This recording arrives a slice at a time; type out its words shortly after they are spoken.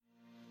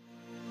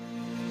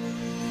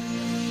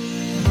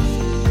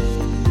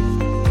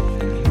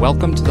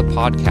Welcome to the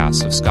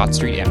podcast of Scott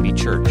Street MB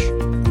Church.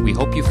 We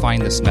hope you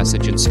find this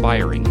message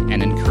inspiring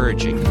and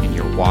encouraging in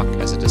your walk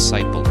as a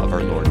disciple of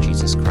our Lord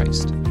Jesus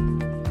Christ.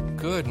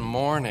 Good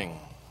morning.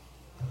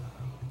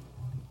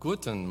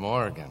 Guten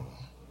Morgen.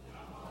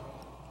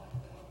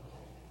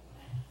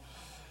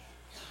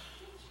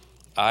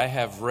 I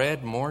have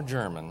read more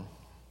German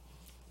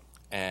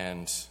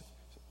and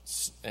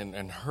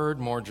heard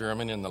more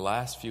German in the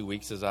last few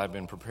weeks as I've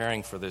been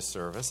preparing for this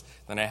service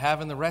than I have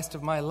in the rest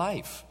of my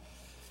life.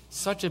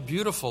 Such a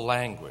beautiful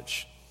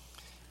language.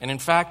 And in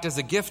fact, as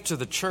a gift to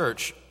the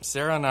church,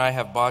 Sarah and I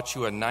have bought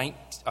you a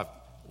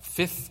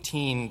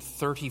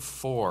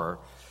 1534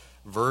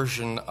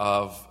 version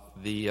of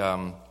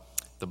the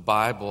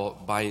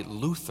Bible by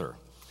Luther.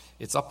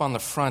 It's up on the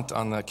front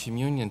on the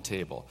communion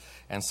table.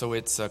 And so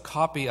it's a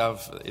copy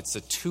of,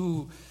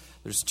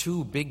 there's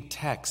two big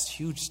texts,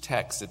 huge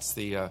texts. It's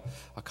a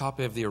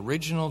copy of the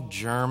original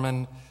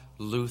German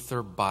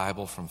Luther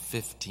Bible from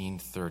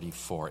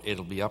 1534.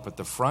 It'll be up at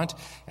the front,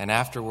 and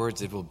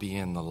afterwards it will be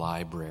in the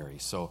library.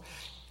 So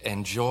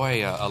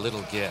enjoy a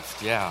little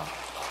gift. Yeah.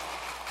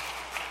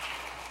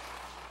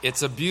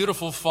 It's a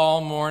beautiful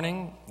fall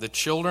morning. The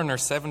children are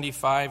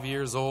 75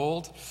 years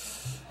old,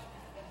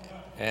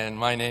 and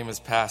my name is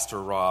Pastor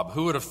Rob.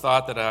 Who would have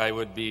thought that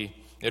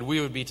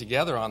we would be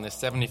together on this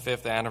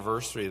 75th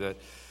anniversary,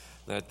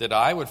 that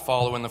I would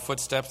follow in the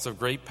footsteps of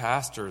great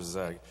pastors,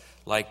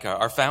 like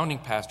our founding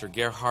pastor,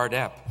 Gerhard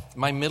Epp.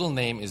 My middle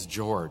name is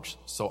George,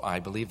 so I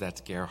believe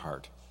that's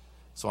Gerhard.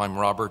 So I'm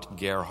Robert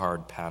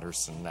Gerhard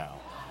Patterson now.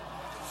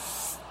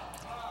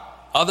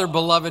 Other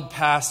beloved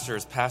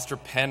pastors, Pastor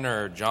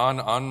Penner, John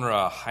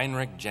Unruh,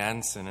 Heinrich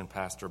Jansen, and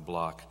Pastor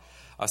Block.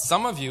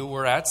 Some of you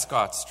were at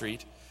Scott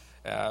Street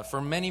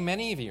for many,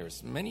 many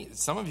years.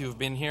 Some of you have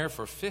been here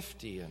for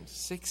 50 and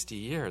 60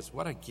 years.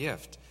 What a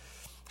gift.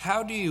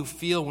 How do you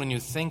feel when you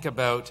think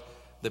about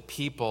the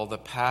people, the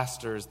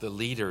pastors, the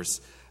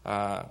leaders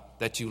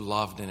that you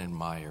loved and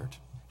admired?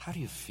 How do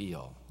you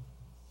feel?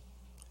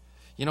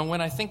 You know,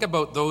 when I think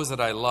about those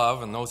that I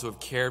love and those who have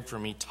cared for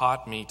me,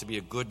 taught me to be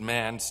a good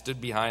man,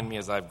 stood behind me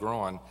as I've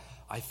grown,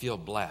 I feel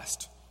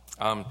blessed.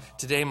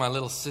 Today my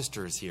little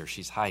sister is here.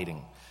 She's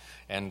hiding.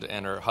 And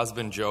her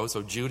husband, Joe.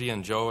 So Judy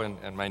and Joe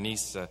and my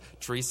niece,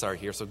 Teresa, are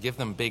here. So give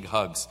them big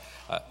hugs.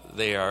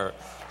 They are...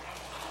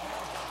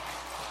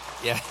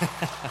 Yeah.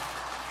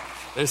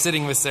 They're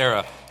sitting with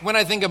Sarah. When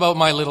I think about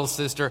my little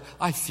sister,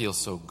 I feel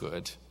so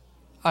good.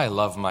 I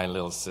love my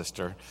little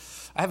sister.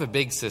 I have a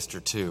big sister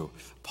too,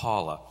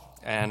 Paula.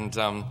 And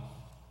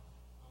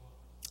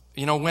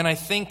when I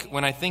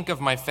think of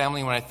my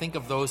family, when I think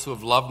of those who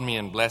have loved me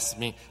and blessed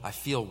me, I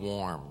feel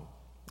warm.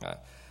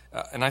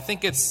 And I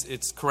think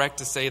it's correct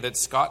to say that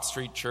Scott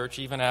Street Church,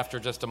 even after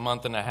just a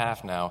month and a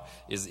half now,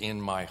 is in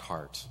my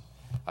heart.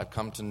 I've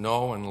come to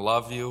know and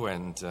love you,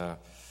 and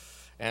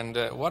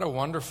what a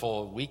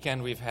wonderful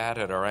weekend we've had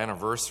at our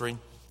anniversary.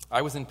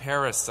 I was in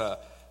Paris a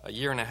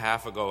year and a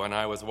half ago, and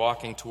I was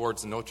walking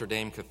towards Notre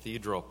Dame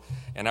Cathedral.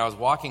 And I was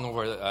walking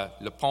over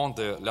Le Pont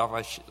de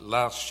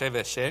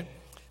l'Archevêché,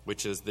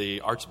 which is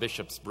the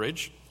Archbishop's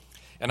Bridge.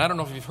 And I don't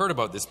know if you've heard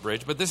about this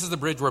bridge, but this is the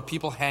bridge where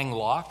people hang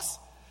locks.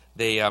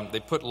 They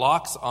put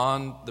locks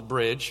on the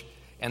bridge,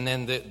 and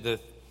then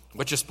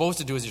what you're supposed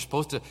to do is you're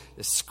supposed to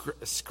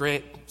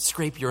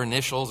scrape your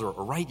initials or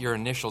write your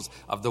initials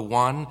of the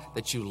one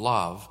that you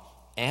love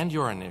and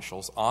your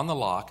initials on the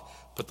lock,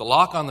 put the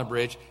lock on the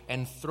bridge,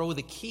 and throw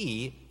the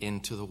key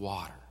into the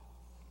water,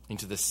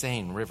 into the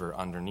Seine River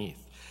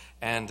underneath.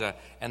 And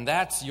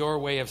that's your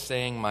way of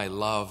saying my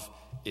love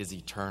is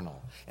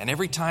eternal. And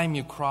every time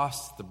you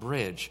cross the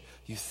bridge,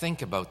 you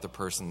think about the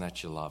person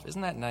that you love.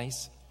 Isn't that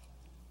nice?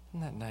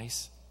 Isn't that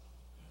nice?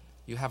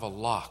 You have a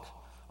lock,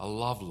 a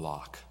love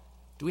lock.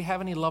 Do we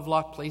have any love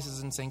lock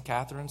places in St.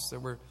 Catharines?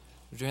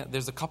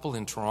 There's a couple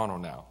in Toronto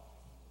now.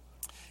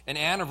 An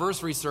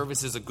anniversary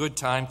service is a good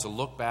time to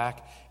look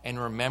back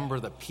and remember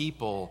the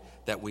people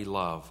that we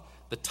love,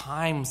 the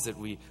times that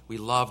we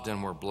loved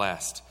and were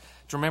blessed,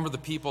 to remember the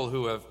people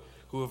who have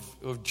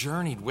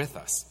journeyed with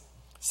us.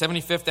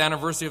 75th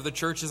anniversary of the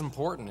church is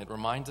important. It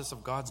reminds us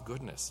of God's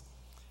goodness,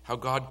 how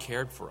God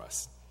cared for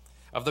us,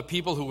 of the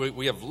people who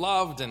we have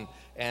loved and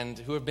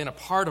who have been a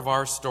part of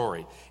our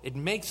story. It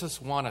makes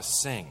us want to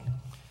sing.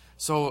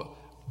 So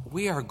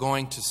we are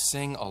going to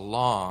sing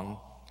along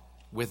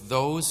with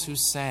those who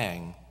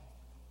sang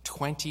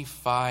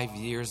 25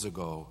 years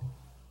ago,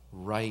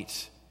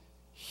 right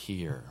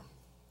here.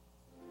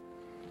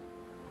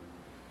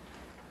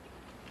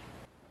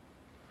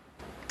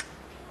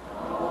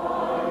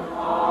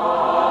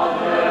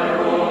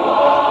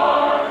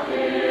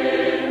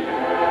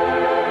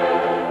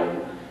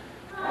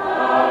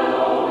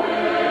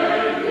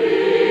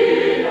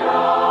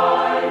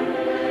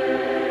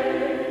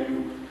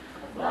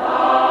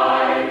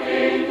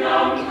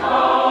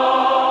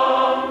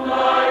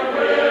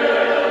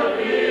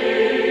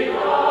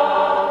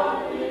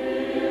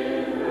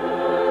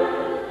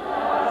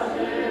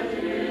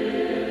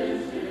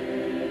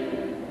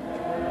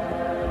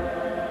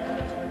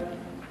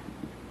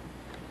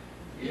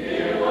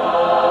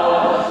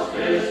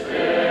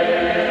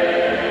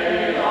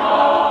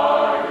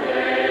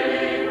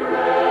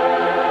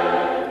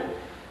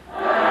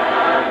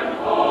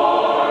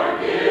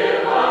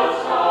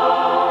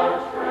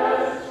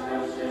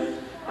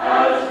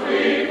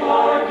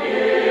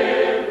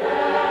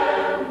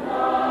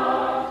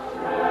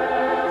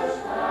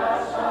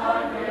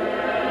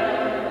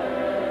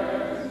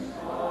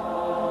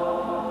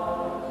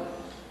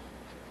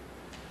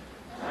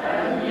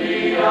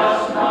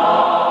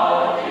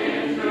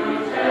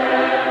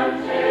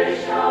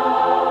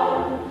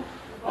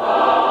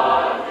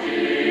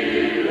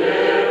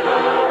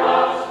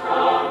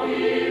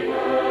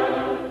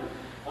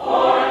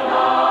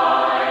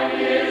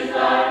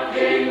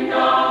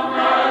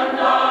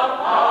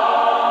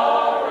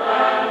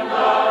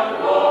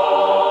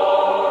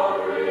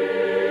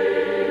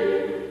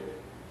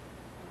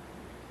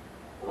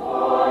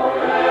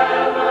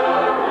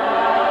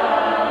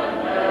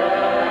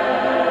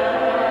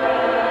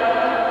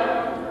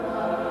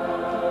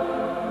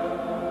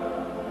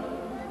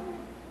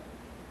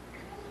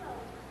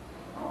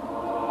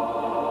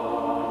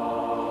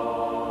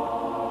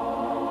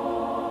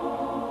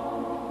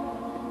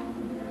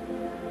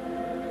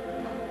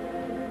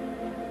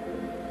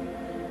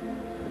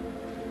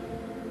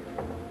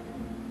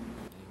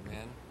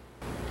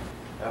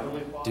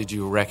 Did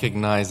you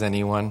recognize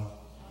anyone?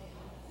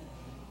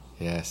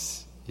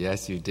 Yes.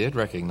 Yes, you did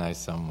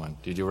recognize someone.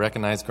 Did you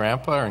recognize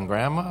Grandpa and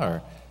Grandma?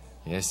 Or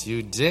yes,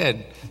 you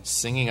did.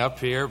 Singing up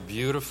here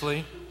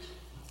beautifully.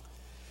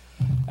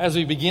 As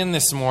we begin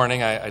this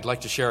morning, I'd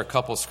like to share a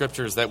couple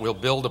scriptures that we'll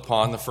build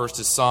upon. The first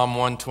is Psalm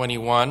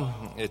 121.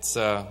 It's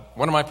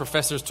one of my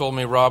professors told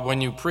me, Rob,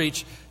 when you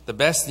preach, the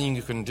best thing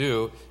you can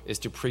do is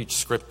to preach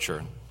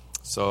Scripture.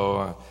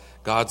 So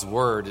God's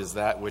Word is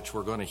that which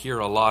we're going to hear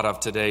a lot of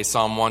today.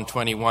 Psalm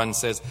 121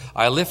 says,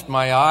 I lift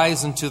my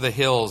eyes into the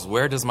hills.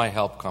 Where does my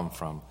help come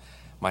from?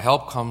 My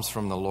help comes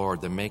from the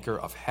Lord, the maker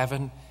of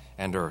heaven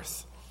and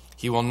earth.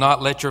 He will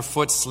not let your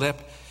foot slip.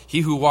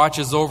 He who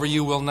watches over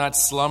you will not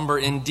slumber.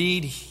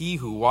 Indeed, he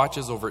who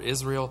watches over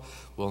Israel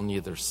will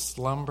neither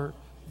slumber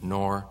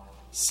nor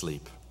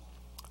sleep.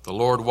 The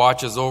Lord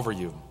watches over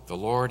you. The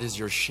Lord is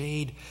your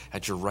shade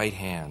at your right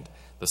hand.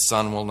 The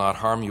sun will not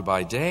harm you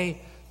by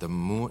day,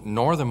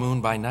 nor the moon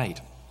by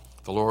night.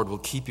 The Lord will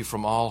keep you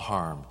from all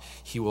harm.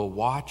 He will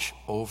watch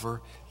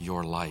over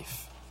your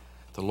life.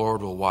 The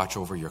Lord will watch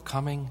over your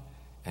coming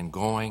and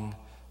going,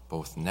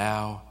 both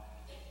now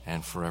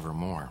and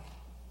forevermore.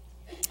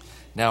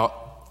 Now,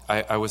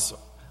 I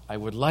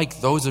would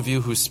like those of you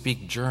who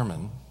speak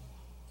German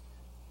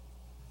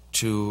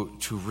to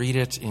read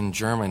it in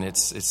German.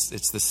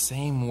 It's the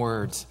same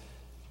words.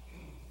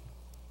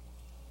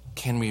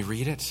 Can we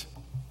read it?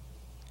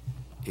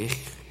 Ich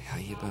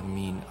hebe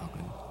mein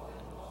Augen.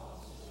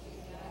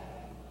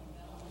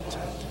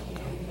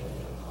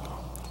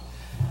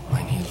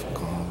 Mein Hilfe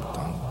kommt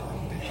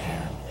von dem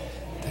Herrn,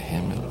 der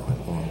Himmel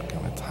und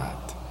gemacht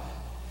hat.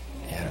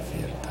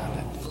 Wird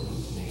allen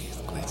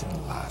nicht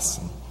gleiten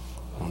lassen.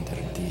 Und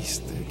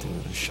dies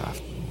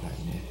schafft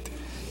nicht.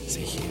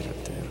 Sicher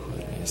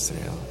der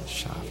Israel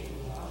schafft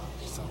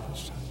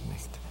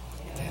nicht.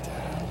 Der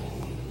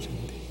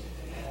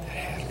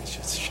Herr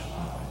ist schon.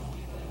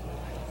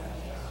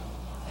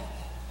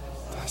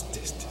 Das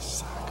ist die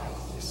Sache,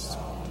 ist so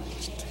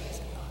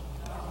steht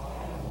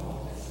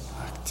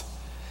Akt,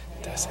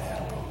 dass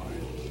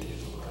beholt die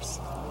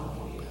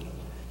Ursache,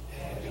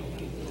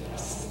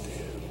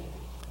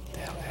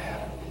 der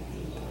Herr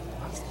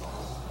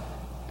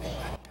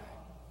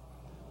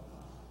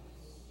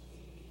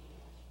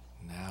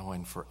now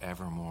and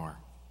forevermore.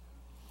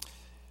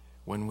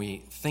 When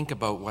we think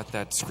about what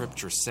that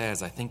scripture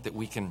says, I think that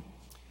we can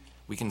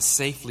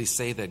safely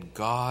say that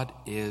God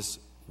is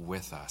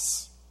with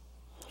us.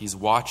 He's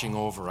watching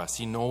over us.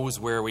 He knows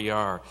where we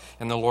are.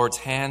 And the Lord's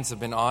hands have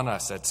been on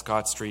us at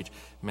Scott Street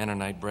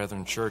Mennonite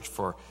Brethren Church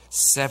for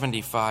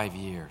 75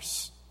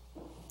 years.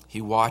 He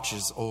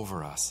watches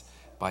over us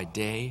by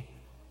day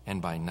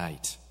and by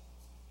night.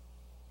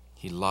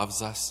 He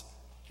loves us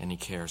and he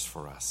cares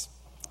for us.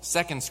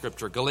 Second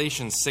scripture,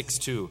 Galatians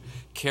 6:2,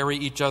 carry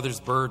each other's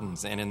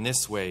burdens, and in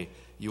this way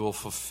you will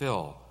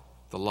fulfill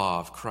the law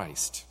of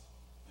Christ.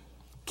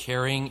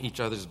 Carrying each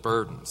other's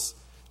burdens.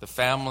 The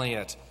family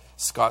at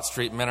Scott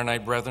Street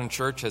Mennonite Brethren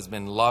Church has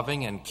been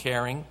loving and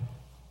caring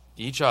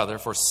each other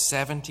for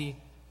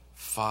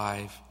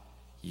 75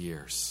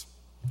 years.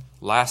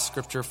 Last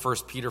scripture,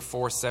 1 Peter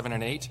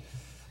 4:7-8.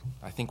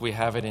 I think we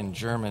have it in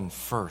German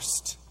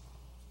first.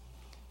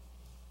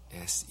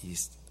 Es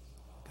ist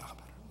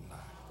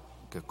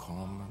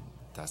gekommen,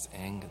 das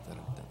Ende der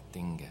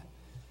Dinge.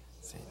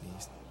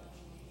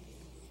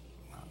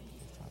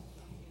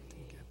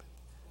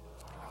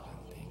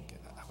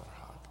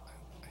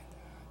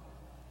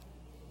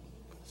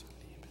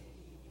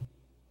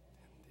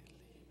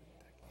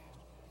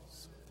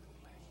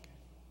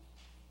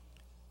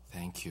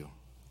 Thank you.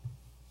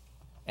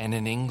 And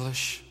in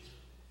English,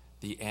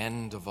 the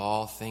end of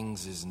all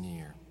things is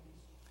near.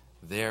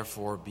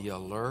 Therefore be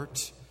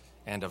alert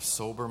and of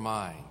sober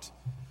mind,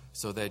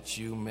 so that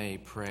you may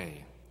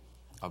pray.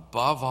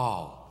 Above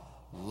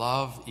all,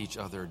 love each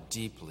other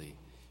deeply,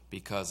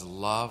 because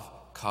love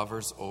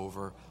covers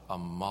over a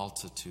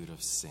multitude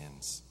of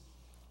sins.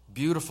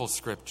 Beautiful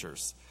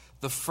scriptures.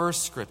 The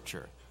first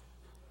scripture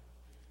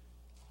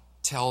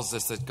tells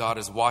us that God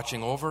is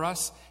watching over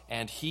us,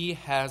 and He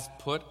has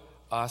put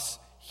us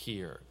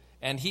here.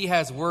 And He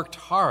has worked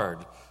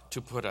hard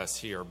to put us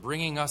here,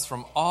 bringing us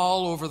from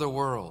all over the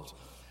world.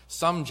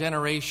 Some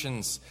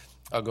generations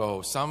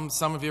ago. Some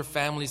of your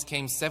families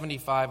came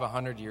 75,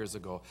 100 years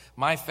ago.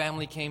 My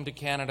family came to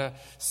Canada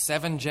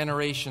 7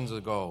 generations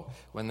ago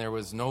when there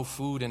was no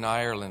food in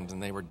Ireland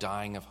and they were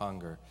dying of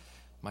hunger.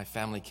 My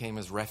family came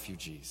as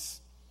refugees.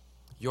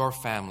 Your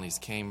families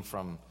came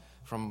from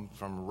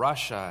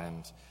Russia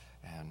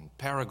and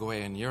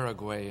Paraguay and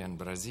Uruguay and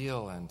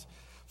Brazil and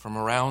from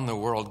around the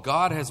world.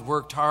 God has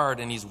worked hard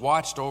and He's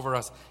watched over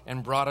us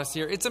and brought us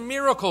here. It's a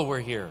miracle we're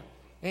here.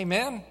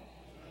 Amen?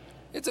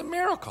 It's a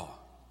miracle.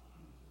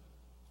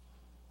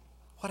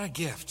 What a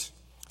gift.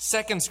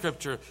 Second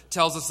scripture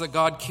tells us that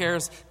God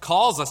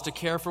calls us to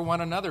care for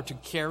one another, to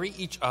carry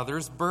each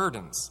other's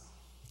burdens.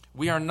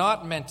 We are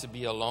not meant to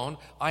be alone.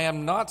 I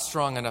am not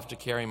strong enough to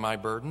carry my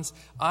burdens.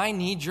 I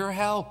need your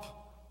help.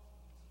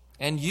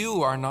 And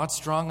you are not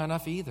strong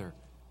enough either.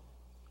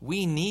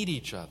 We need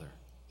each other.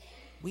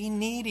 We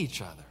need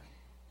each other.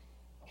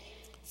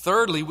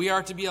 Thirdly, we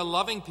are to be a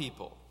loving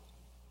people.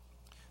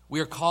 We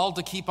are called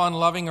to keep on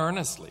loving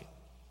earnestly.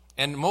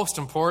 And most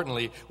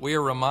importantly, we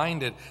are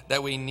reminded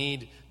that we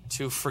need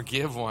to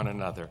forgive one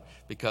another,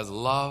 because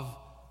love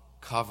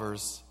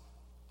covers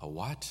a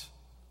what?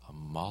 A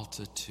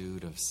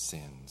multitude of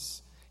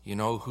sins. You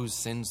know whose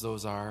sins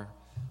those are?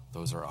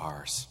 Those are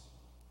ours.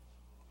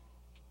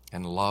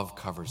 And love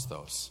covers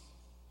those.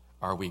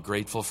 Are we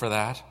grateful for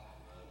that?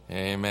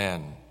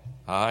 Amen.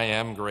 I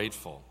am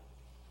grateful.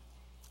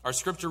 Our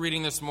scripture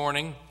reading this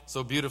morning,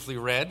 so beautifully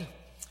read,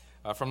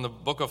 from the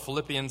book of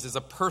Philippians, is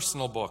a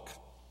personal book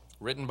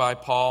written by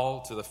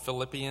Paul to the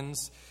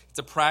Philippians. It's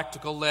a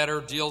practical letter,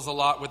 deals a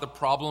lot with the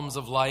problems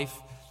of life.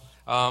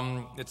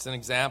 It's an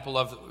example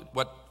of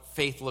what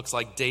faith looks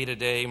like day to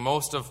day.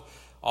 Most of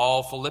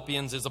all,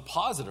 Philippians is a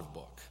positive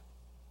book.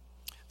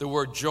 The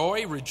word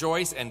joy,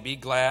 rejoice, and be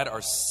glad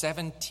are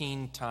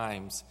 17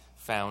 times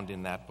found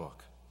in that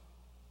book.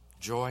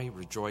 Joy,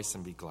 rejoice,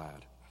 and be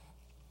glad.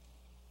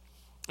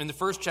 In the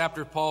first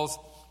chapter, Paul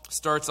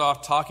starts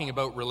off talking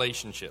about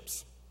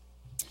relationships.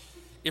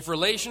 If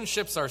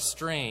relationships are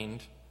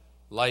strained,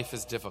 life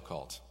is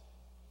difficult.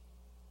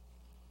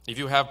 If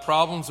you have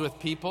problems with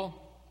people,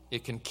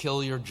 it can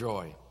kill your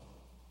joy.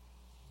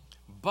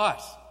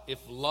 But if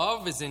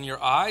love is in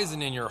your eyes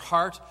and in your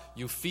heart,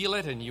 you feel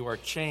it and you are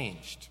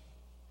changed.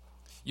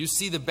 You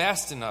see the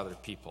best in other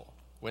people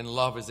when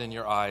love is in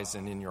your eyes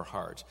and in your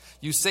heart.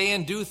 You say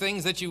and do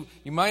things that you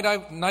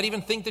might not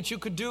even think that you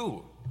could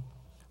do.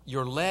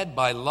 You're led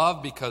by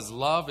love, because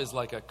love is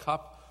like a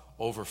cup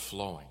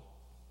overflowing.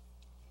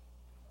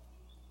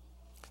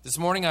 This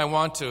morning I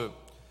want to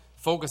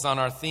focus on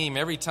our theme.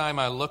 Every time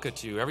I look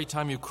at you, every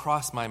time you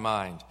cross my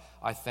mind,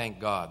 I thank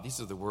God.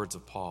 These are the words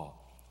of Paul.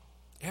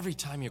 Every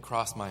time you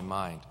cross my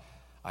mind,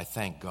 I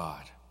thank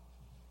God.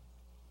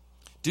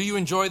 Do you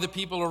enjoy the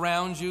people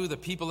around you, the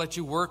people that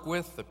you work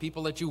with, the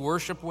people that you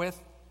worship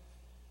with,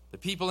 the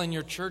people in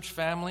your church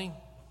family?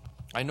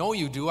 I know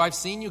you do. I've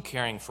seen you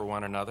caring for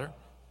one another,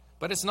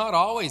 but it's not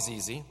always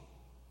easy.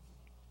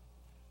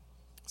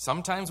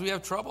 Sometimes we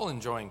have trouble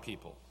enjoying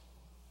people.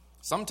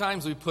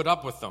 Sometimes we put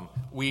up with them.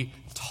 We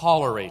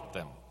tolerate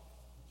them.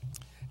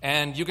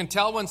 And you can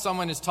tell when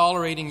someone is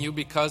tolerating you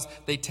because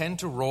they tend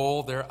to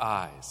roll their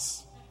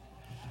eyes.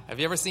 Have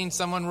you ever seen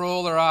someone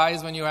roll their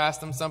eyes when you ask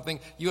them something?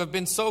 You have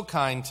been so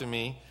kind to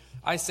me.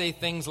 I say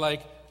things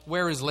like,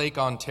 where is Lake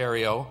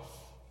Ontario?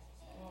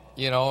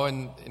 You know,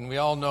 and we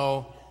all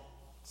know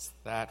it's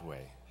that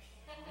way.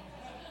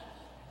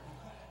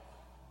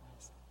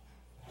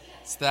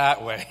 It's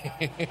that way.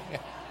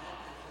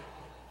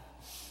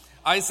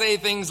 I say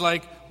things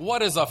like,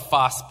 what is a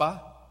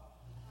FOSPA?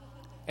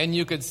 And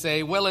you could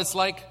say, well, it's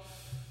like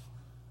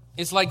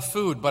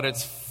food, but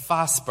it's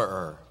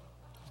phosphor.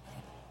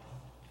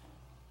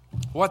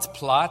 What's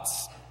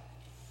plots?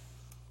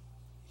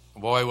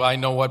 Boy, I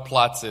know what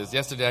plots is.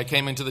 Yesterday I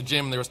came into the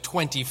gym, there was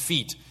 20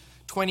 feet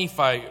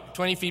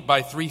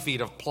by 3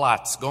 feet of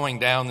plots going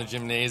down the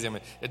gymnasium.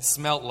 It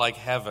smelt like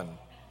heaven.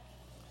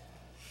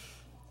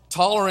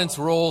 Tolerance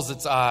rolls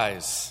its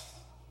eyes.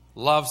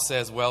 Love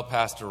says, well,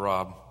 Pastor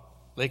Rob,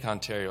 Lake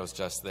Ontario is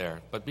just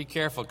there. But be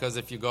careful, because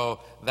if you go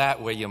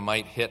that way, you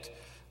might hit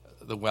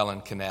the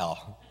Welland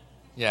Canal.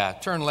 Yeah,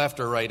 turn left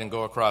or right and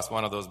go across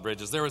one of those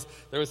bridges. There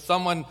was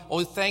someone,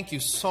 thank you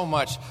so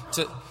much,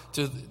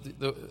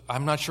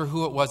 I'm not sure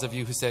who it was of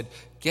you who said,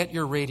 get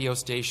your radio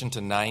station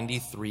to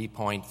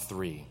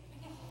 93.3.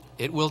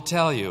 It will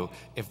tell you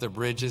if the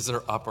bridges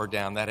are up or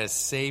down. That has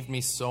saved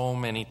me so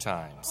many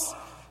times.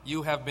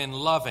 You have been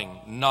loving,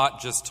 not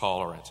just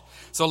tolerant.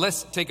 So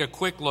let's take a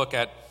quick look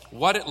at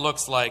what it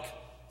looks like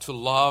to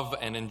love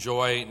and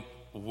enjoy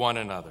one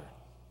another.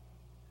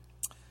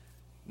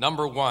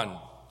 Number one,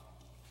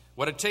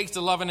 what it takes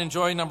to love and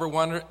enjoy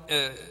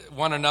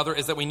one another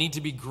is that we need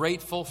to be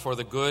grateful for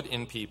the good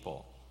in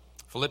people.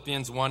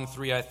 Philippians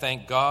 1:3, I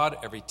thank God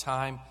every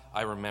time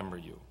I remember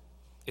you.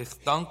 Ich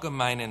danke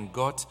meinen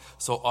Gott,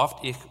 so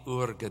oft ich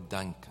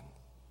gedanken.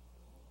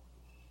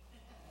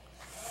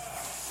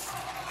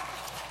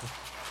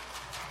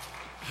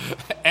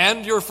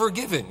 And you're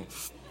forgiving.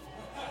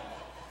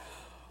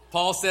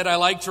 Paul said, I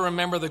like to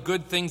remember the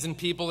good things in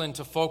people and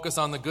to focus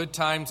on the good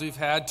times we've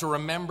had, to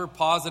remember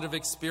positive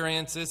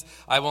experiences.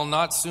 I will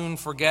not soon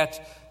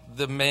forget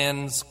the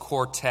men's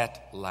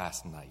quartet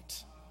last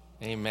night.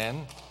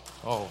 Amen.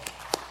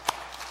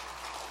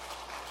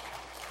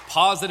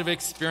 Positive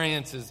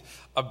experiences.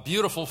 A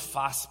beautiful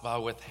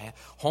FOSPA with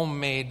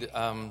homemade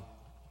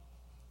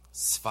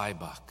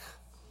Zwieback.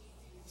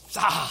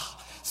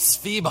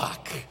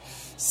 Zwieback.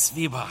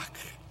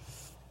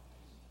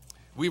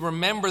 We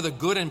remember the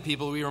good in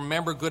people. We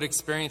remember good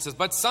experiences.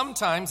 But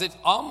sometimes it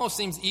almost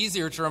seems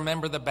easier to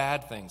remember the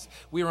bad things.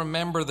 We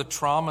remember the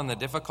trauma and the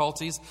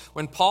difficulties.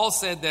 When Paul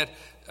said that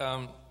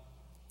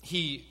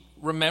he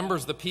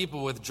remembers the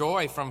people with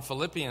joy from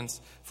Philippi,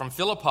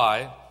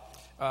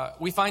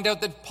 we find out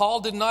that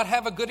Paul did not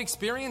have a good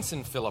experience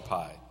in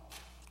Philippi.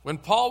 When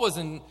Paul was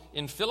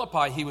in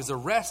Philippi, he was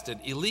arrested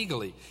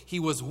illegally. He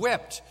was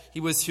whipped.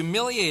 He was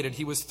humiliated.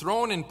 He was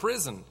thrown in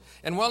prison.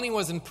 And while he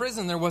was in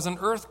prison, there was an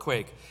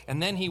earthquake.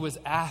 And then he was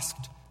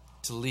asked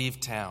to leave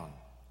town.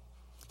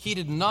 He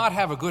did not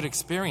have a good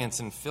experience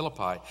in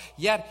Philippi,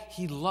 yet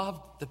he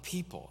loved the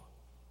people.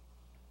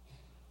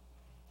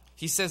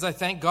 He says, I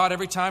thank God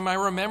every time I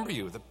remember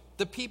you,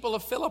 the people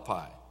of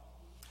Philippi.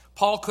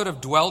 Paul could have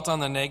dwelt on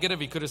the negative.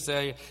 He could have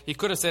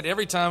said,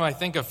 every time I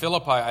think of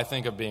Philippi, I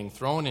think of being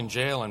thrown in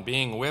jail and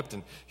being whipped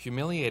and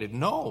humiliated.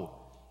 No.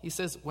 He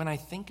says, when I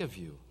think of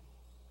you,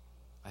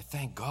 I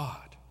thank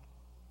God.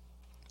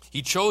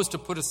 He chose to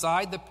put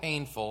aside the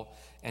painful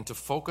and to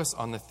focus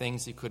on the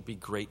things he could be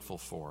grateful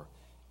for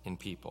in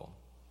people.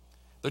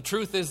 The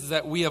truth is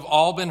that we have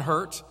all been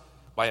hurt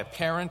by a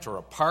parent or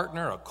a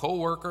partner, a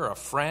coworker, a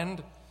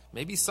friend,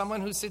 maybe someone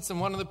who sits in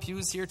one of the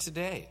pews here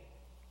today.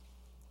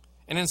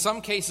 And in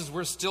some cases,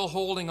 we're still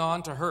holding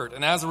on to hurt.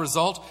 And as a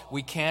result,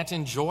 we can't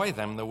enjoy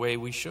them the way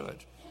we should.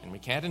 And we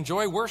can't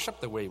enjoy worship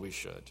the way we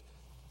should.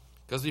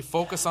 Because we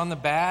focus on the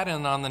bad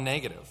and on the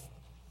negative.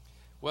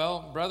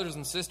 Well, brothers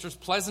and sisters,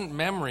 pleasant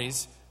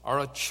memories are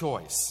a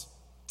choice.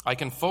 I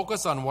can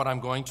focus on what I'm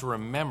going to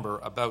remember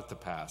about the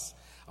past.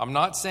 I'm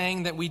not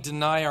saying that we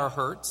deny our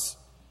hurts.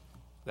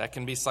 That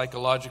can be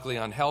psychologically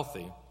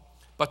unhealthy.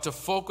 But to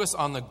focus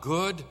on the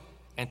good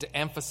and to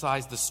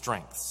emphasize the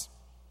strengths.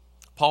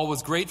 Paul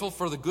was grateful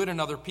for the good in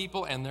other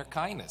people and their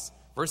kindness.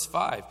 Verse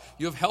 5,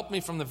 you have helped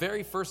me from the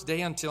very first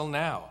day until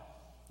now.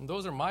 And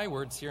those are my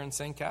words here in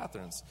St.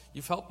 Catherine's.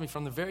 You've helped me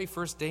from the very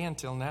first day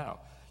until now.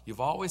 You've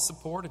always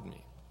supported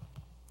me.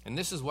 And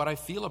this is what I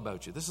feel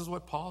about you. This is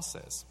what Paul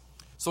says.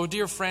 So,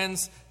 dear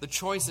friends, the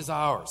choice is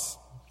ours.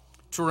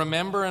 To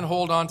remember and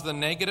hold on to the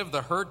negative,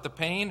 the hurt, the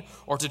pain,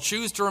 or to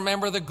choose to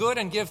remember the good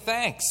and give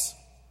thanks.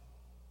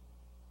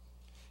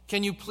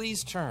 Can you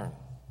please turn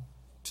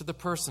to the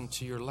person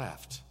to your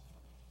left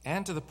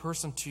and to the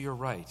person to your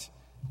right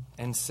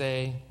and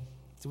say,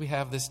 do we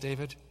have this,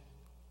 David?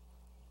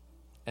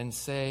 And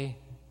say,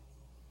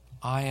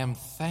 I am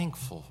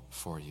thankful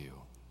for you.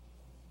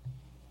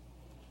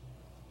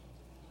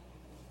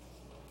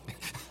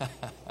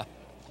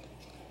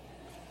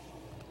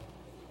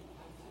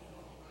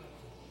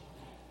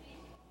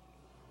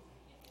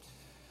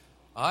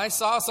 I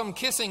saw some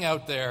kissing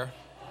out there.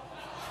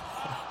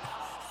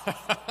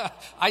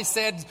 I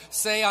said,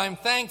 say I'm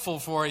thankful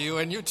for you,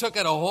 and you took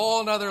it a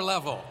whole nother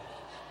level.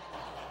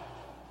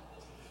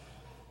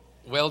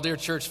 Well, dear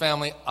church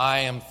family, I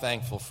am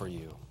thankful for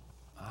you.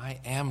 I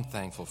am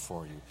thankful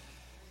for you.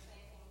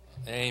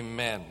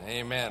 Amen.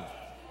 Amen.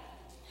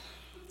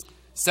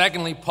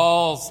 Secondly,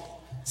 Paul's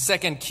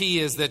second key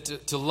is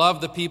that to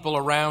love the people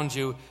around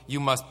you, you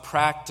must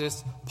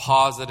practice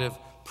positive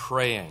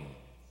praying.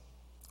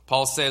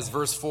 Paul says,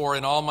 verse 4,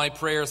 in all my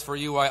prayers for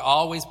you, I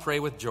always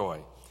pray with joy.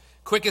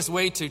 Quickest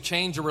way to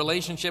change a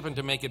relationship and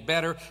to make it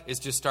better is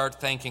to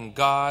start thanking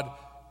God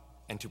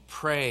and to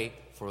pray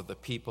for the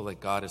people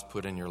that God has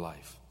put in your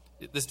life.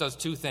 This does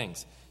two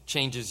things.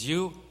 Changes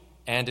you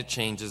and it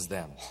changes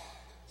them.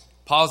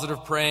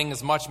 Positive praying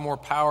is much more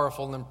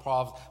powerful than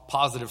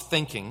positive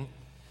thinking.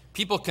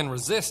 People can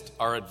resist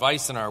our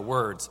advice and our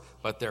words,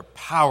 but they're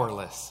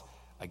powerless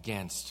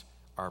against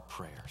our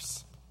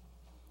prayers.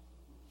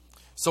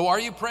 So are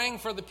you praying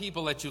for the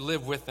people that you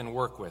live with and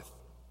work with?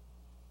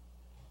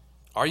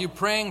 Are you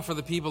praying for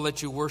the people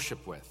that you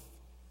worship with?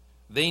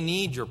 They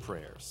need your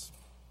prayers.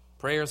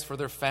 Prayers for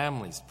their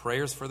families,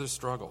 prayers for their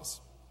struggles.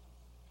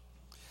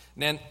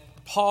 And then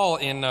Paul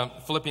in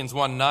Philippians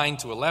 1, 9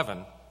 to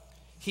 11,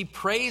 he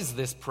prays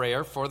this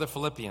prayer for the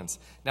Philippians.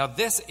 Now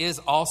this is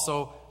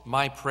also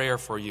my prayer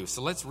for you.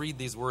 So let's read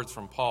these words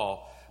from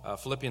Paul,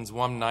 Philippians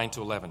 1, 9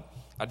 to 11.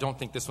 I don't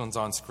think this one's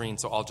on screen,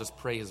 so I'll just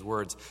pray his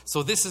words.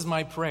 So this is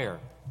my prayer,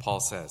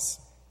 Paul says,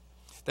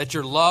 that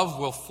your love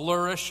will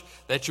flourish,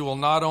 that you will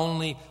not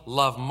only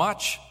love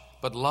much,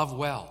 but love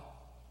well.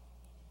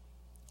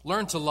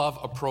 Learn to love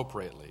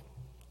appropriately.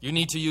 You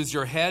need to use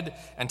your head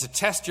and to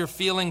test your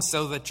feelings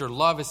so that your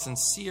love is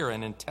sincere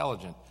and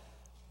intelligent,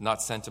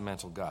 not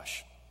sentimental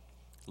gush.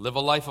 Live a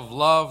life of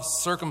love,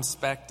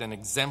 circumspect and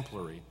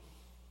exemplary,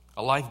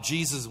 a life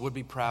Jesus would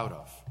be proud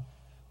of.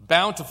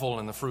 Bountiful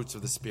in the fruits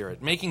of the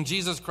Spirit, making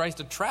Jesus Christ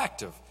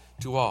attractive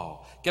to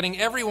all, getting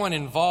everyone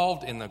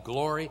involved in the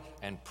glory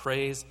and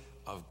praise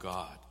of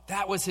God.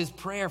 That was his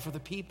prayer for the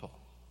people.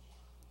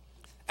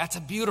 That's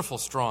a beautiful,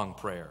 strong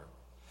prayer.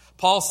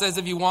 Paul says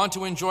if you want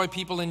to enjoy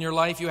people in your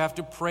life, you have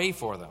to pray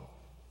for them.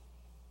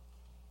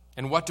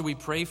 And what do we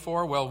pray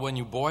for? Well, when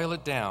you boil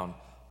it down,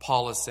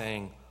 Paul is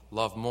saying,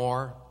 love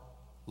more,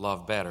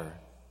 love better,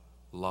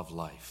 love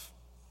life.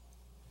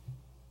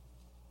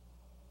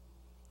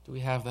 Do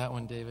we have that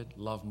one, David?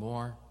 Love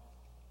more,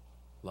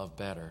 love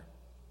better,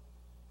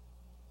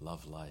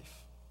 love life.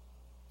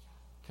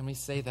 Can we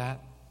say that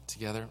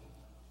together?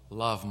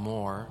 Love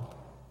more,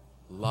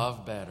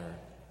 love better,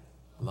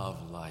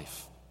 love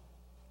life.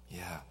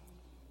 Yeah.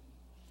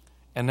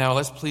 And now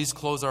let's please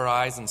close our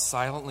eyes and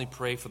silently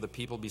pray for the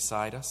people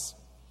beside us,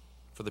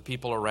 for the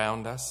people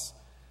around us,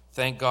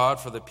 Thank God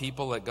for the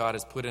people that God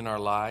has put in our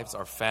lives,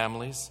 our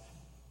families,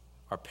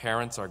 our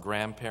parents, our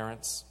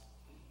grandparents.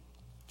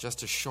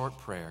 Just a short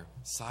prayer,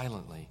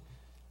 silently.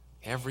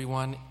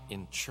 Everyone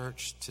in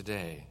church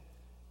today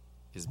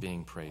is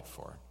being prayed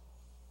for.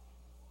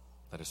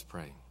 Let us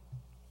pray.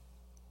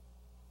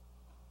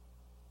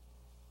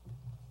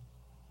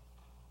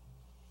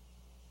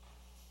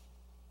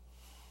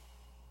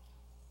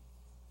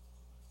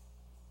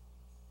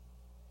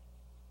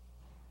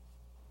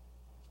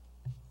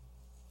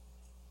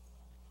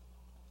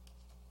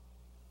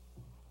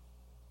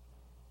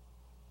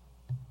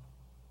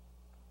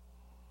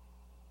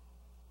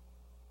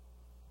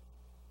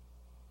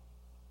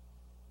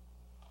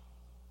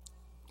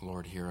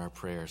 Lord, hear our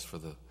prayers for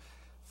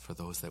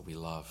those that we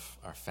love,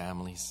 our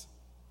families,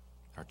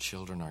 our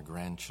children, our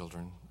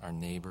grandchildren, our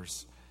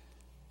neighbors,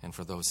 and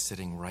for those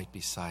sitting right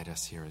beside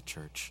us here at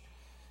church.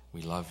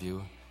 We love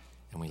you,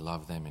 and we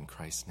love them in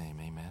Christ's name.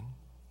 Amen.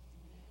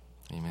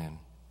 Amen.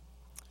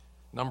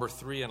 Number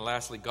 3, and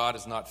lastly, God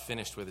is not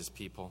finished with his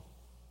people.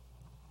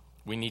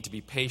 We need to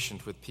be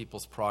patient with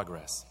people's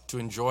progress. To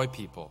enjoy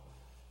people,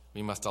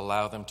 we must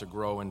allow them to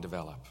grow and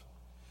develop.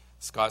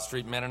 Scott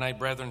Street Mennonite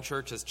Brethren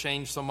Church has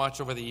changed so much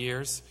over the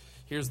years.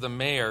 Here's the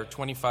mayor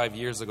 25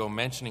 years ago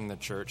mentioning the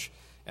church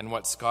and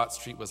what Scott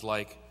Street was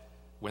like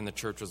when the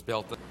church was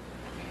built.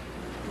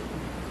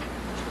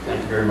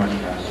 Thank you very much,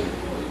 Pastor.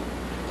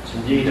 It's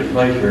indeed a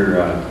pleasure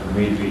for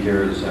me to be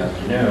here this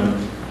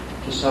afternoon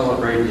to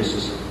celebrate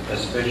this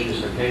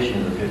auspicious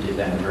occasion of the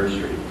 50th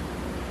anniversary.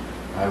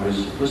 I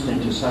was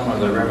listening to some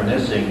of the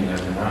reminiscing that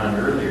went on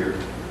earlier,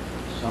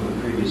 some of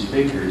the previous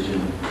speakers,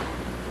 and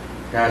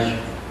gosh,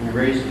 when we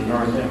raised in the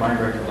North End, my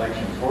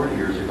recollection 40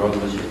 years ago,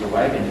 there was just a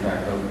wagon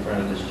track out in front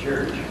of this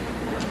church.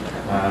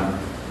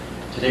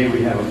 Today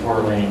we have a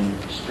 4-lane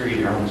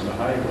street almost the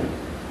highway.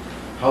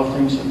 How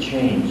things have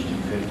changed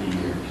in 50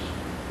 years,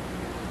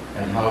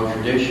 and how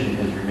tradition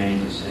has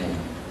remained the same,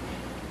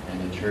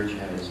 and the church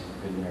has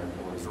been there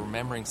for years.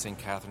 Remembering St.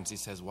 Catherine's, he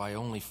says, why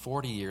only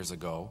 40 years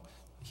ago,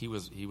 he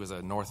was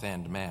a North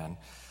End man,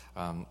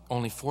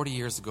 only 40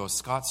 years ago,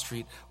 Scott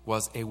Street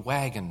was a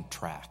wagon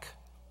track.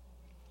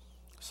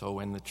 So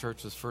when the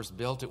church was first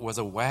built, it was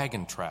a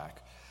wagon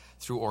track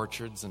through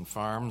orchards and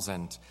farms,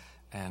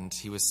 and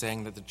he was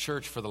saying that the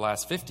church for the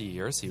last 50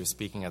 years, he was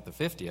speaking at the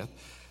 50th,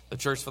 the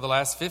church for the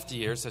last 50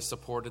 years has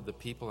supported the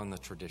people and the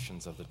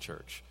traditions of the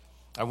church.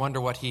 I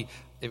wonder what he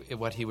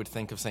would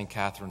think of St.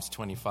 Catherine's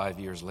 25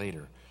 years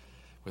later,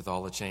 with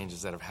all the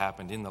changes that have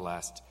happened in the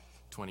last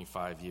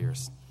 25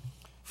 years.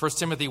 1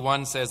 Timothy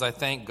 1 says, I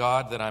thank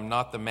God that I'm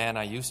not the man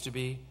I used to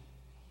be,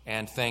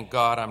 and thank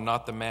God I'm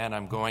not the man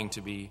I'm going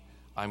to be.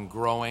 I'm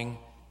growing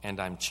and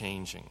I'm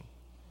changing.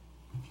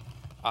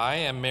 I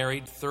am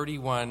married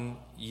 31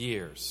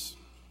 years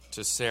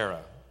to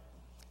Sarah,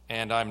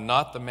 and I'm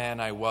not the man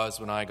I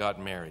was when I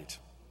got married.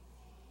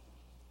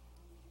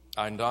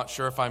 I'm not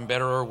sure if I'm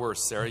better or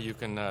worse, Sarah. You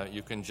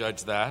can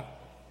judge that.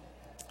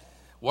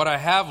 What I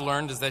have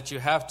learned is that you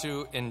have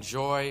to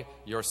enjoy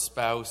your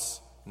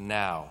spouse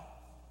now,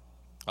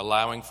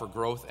 allowing for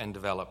growth and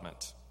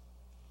development.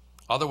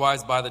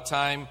 Otherwise, by the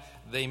time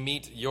they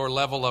meet your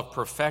level of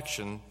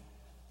perfection,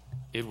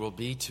 it will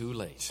be too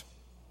late.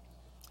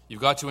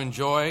 You've got to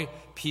enjoy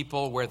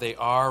people where they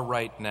are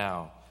right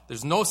now.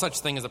 There's no such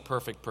thing as a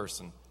perfect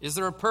person. Is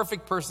there a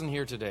perfect person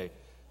here today?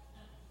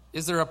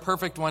 Is there a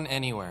perfect one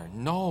anywhere?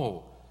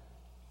 No.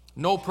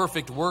 No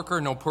perfect worker,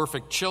 no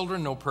perfect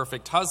children, no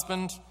perfect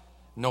husband,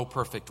 no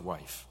perfect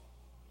wife.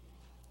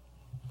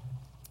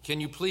 Can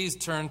you please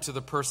turn to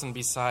the person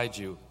beside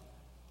you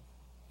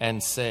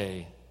and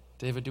say,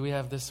 David, do we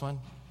have this one?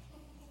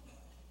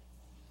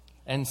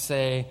 And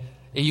say,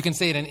 you can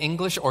say it in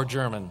English or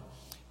German.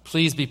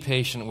 Please be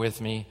patient with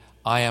me.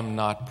 I am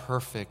not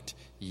perfect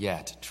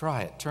yet.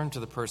 Try it. Turn to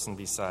the person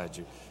beside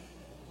you.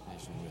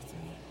 Patient with me.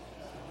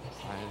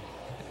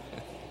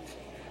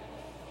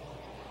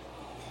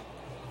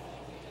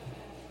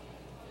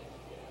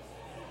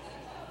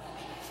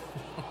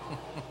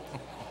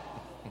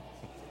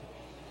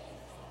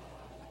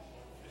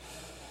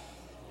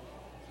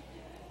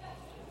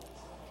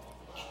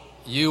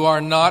 You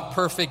are not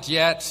perfect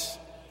yet.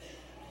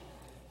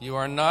 You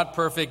are not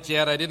perfect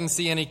yet. I didn't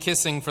see any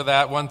kissing for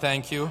that one,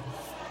 thank you.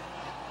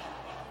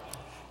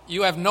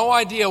 You have no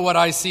idea what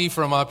I see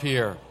from up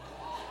here.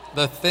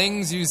 The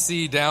things you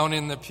see down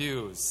in the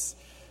pews.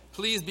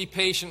 Please be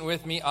patient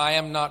with me. I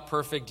am not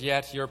perfect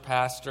yet, your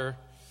pastor,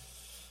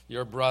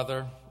 your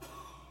brother.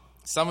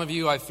 Some of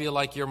you, I feel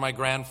like you're my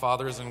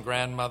grandfathers and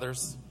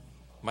grandmothers,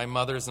 my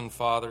mothers and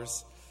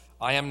fathers.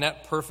 I am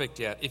not perfect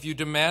yet. If you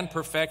demand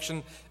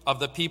perfection of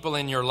the people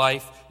in your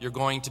life, you're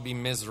going to be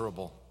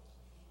miserable.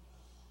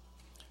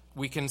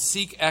 We can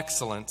seek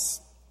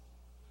excellence,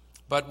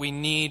 but we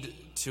need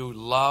to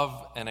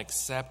love and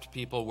accept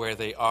people where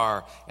they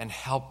are and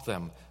help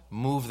them,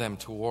 move them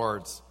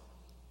towards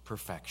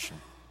perfection.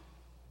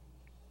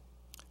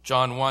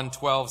 John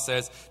 1:12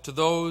 says, to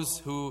those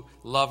who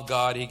love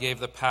God, he gave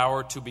the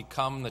power to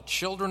become the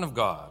children of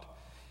God.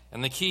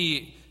 And the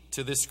key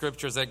to this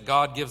scripture is that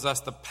God gives us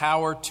the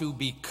power to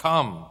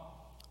become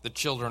the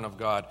children of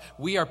God.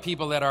 We are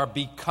people that are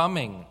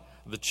becoming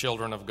the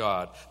children of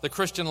God. The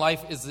Christian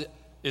life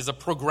is a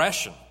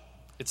progression.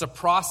 It's a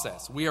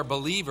process. We are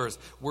believers.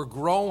 We're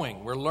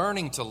growing. We're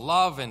learning to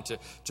love and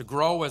to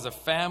grow as a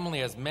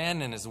family, as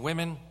men and as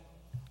women.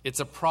 It's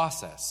a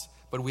process,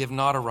 but we have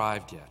not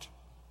arrived yet.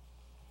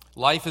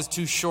 Life is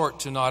too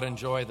short to not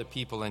enjoy the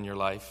people in your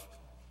life.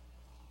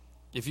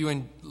 If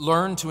you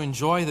learn to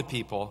enjoy the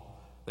people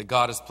that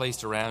God has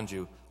placed around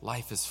you,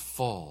 life is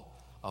full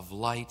of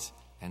light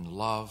and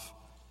love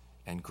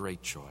and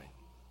great joy.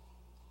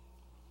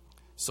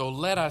 So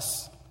let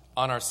us,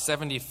 on our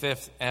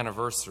 75th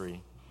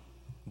anniversary,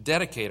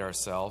 dedicate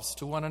ourselves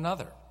to one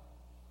another.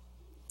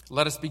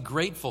 Let us be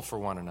grateful for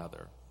one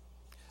another.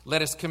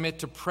 Let us commit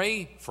to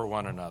pray for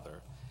one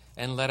another.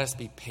 And let us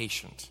be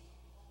patient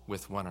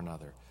with one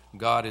another.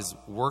 God is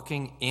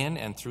working in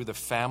and through the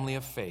family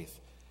of faith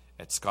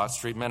at Scott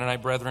Street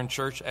Mennonite Brethren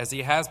Church, as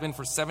he has been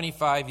for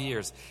 75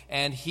 years.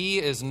 And he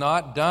is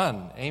not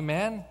done.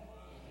 Amen?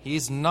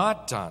 He's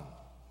not done.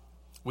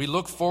 We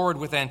look forward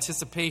with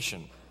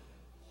anticipation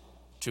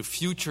to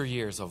future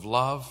years of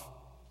love,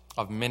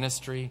 of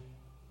ministry,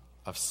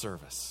 of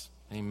service.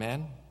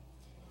 Amen?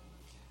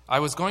 I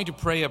was going to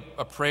pray a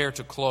prayer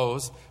to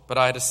close, but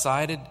I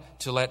decided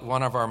to let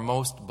one of our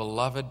most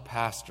beloved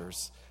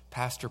pastors,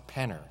 Pastor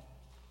Penner,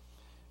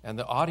 and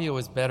the audio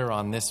is better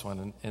on this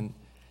one,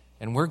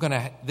 and we're going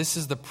to, this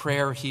is the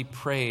prayer he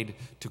prayed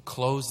to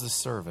close the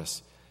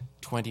service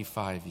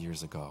 25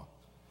 years ago.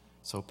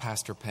 So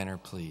Pastor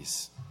Penner,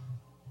 please,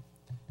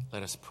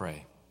 let us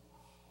pray.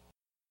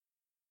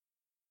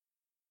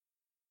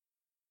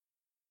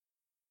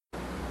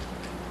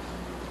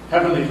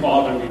 Heavenly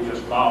Father, we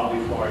just bow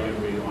before you.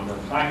 We want to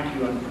thank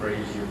you and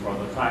praise you for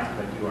the fact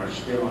that you are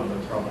still on the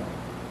throne,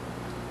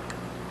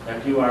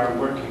 that you are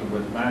working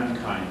with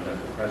mankind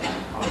at the present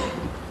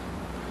time.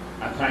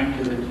 I thank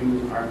you that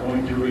you are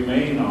going to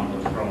remain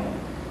on the throne,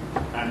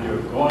 and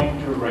you're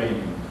going to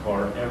reign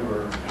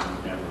forever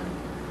and ever.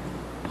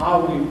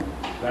 How we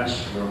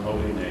bless your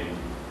holy name.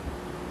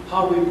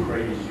 How we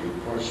praise you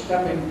for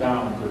stepping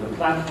down to the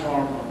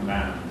platform of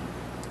man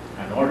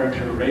in order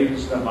to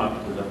raise them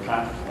up to the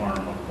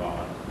platform of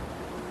God.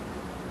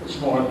 It's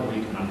more than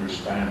we can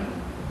understand,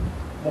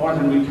 more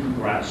than we can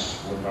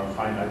grasp with our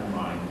finite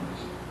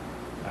minds.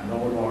 And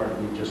oh Lord,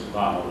 we just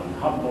bow in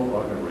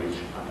humble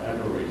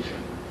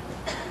adoration,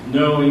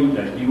 knowing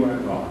that you are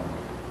God,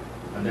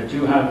 and that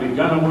you have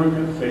begun a work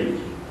of faith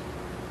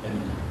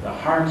in the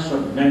hearts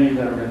of many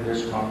that are in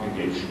this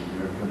congregation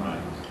here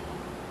tonight.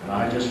 And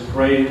I just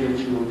pray that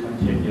you will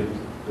continue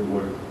the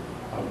work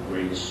of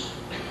grace,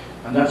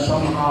 and that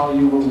somehow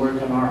you will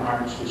work in our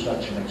hearts to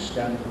such an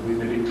extent that we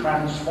may be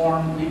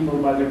transformed people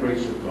by the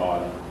grace of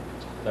God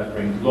that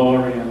bring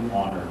glory and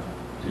honor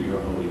to your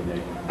holy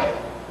name.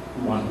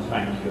 We want to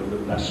thank you for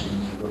the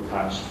blessings of the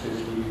past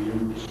 50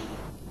 years.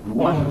 We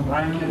want to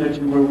thank you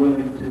that you were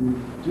willing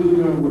to do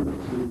your work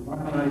through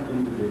finite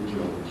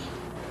individuals,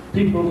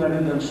 people that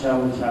in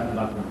themselves had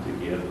nothing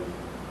to give,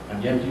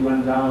 and yet you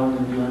endowed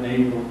and you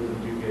enabled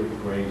and you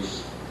gave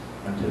grace.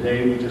 And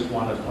today we just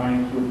want to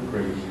thank you and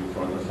praise you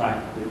for the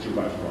fact that you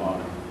are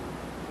God.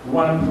 We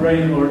want to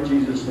pray, Lord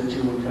Jesus, that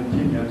you will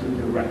continue to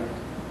direct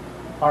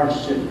our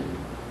city.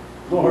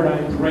 Lord, I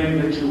pray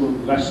that you will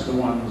bless the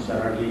ones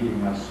that are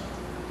leading us,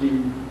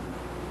 the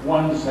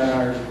ones that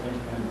are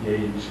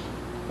engaged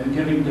in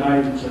giving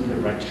guidance and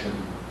direction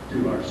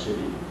to our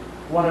city.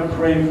 I want to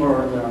pray for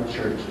our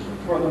churches and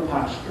for the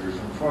pastors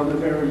and for the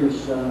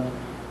various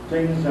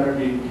things that are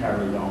being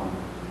carried on.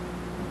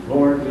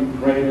 Lord, we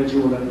pray that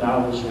you will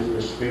endow us with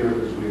your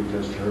Spirit, as we have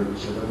just heard,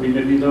 so that we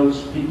may be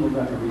those people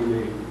that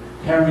really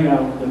carry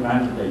out the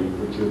mandate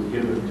which you have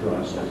given to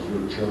us as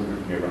your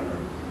children here on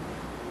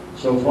earth.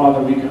 So,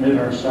 Father, we commit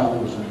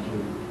ourselves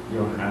into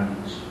your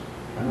hands.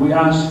 And we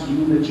ask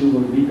you that you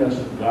will lead us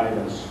and guide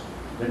us,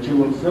 that you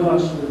will fill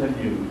us with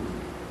anew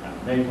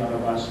and make out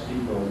of us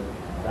people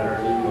that are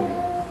able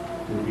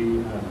to be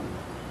a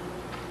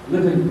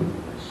living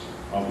witness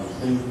of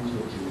the things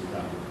that you've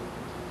done.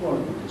 Lord,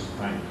 we just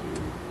thank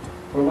you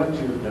for what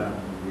you've done,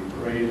 and we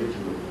pray that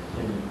you will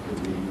continue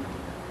to lead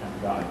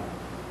and guide.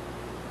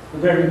 The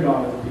very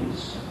God of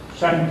peace,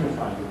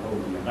 sanctify you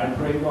holy. And I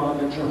pray, God,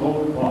 that your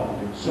whole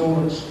body and soul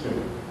and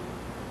spirit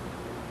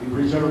be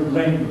preserved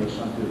blameless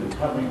unto the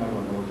coming of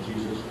our Lord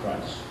Jesus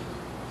Christ.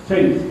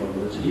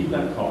 Faithful is he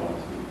that calleth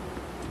thee,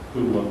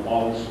 who will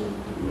also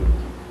do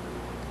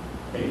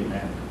it.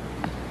 Amen.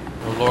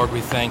 Oh Lord,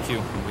 we thank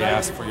you. We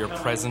ask for your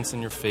presence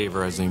and your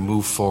favor as we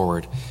move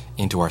forward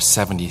into our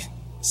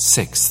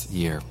 76th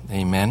year.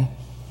 Amen.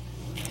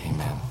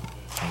 Amen.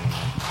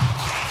 Amen.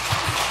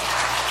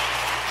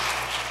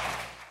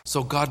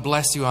 So God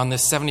bless you on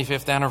this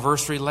 75th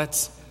anniversary.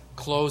 Let's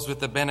close with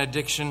the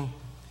benediction.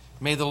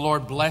 May the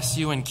Lord bless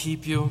you and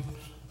keep you.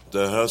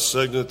 Der Herr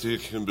segne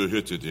dich und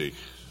behüte dich.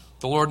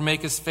 The Lord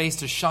make his face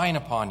to shine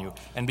upon you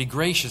and be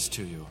gracious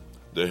to you.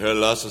 Der Herr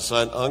lasse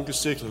sein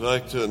Angesicht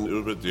leuchten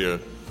über dir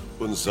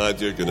und sei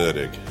dir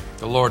gnädig.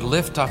 The Lord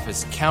lift up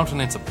his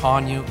countenance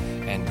upon you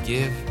and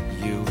give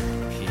you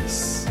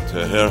peace.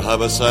 Der Herr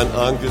habe sein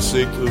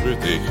Angesicht über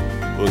dich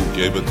und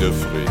gebe dir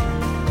Frieden.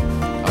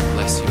 God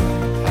bless you.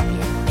 Happy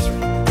anniversary.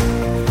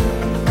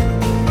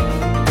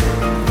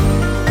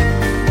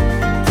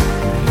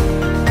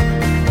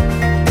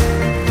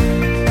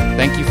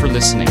 Thank you for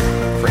listening.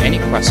 For any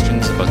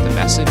questions about the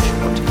message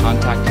or to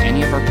contact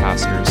any of our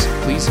pastors,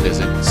 please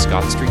visit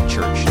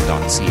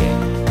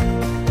scottstreetchurch.ca.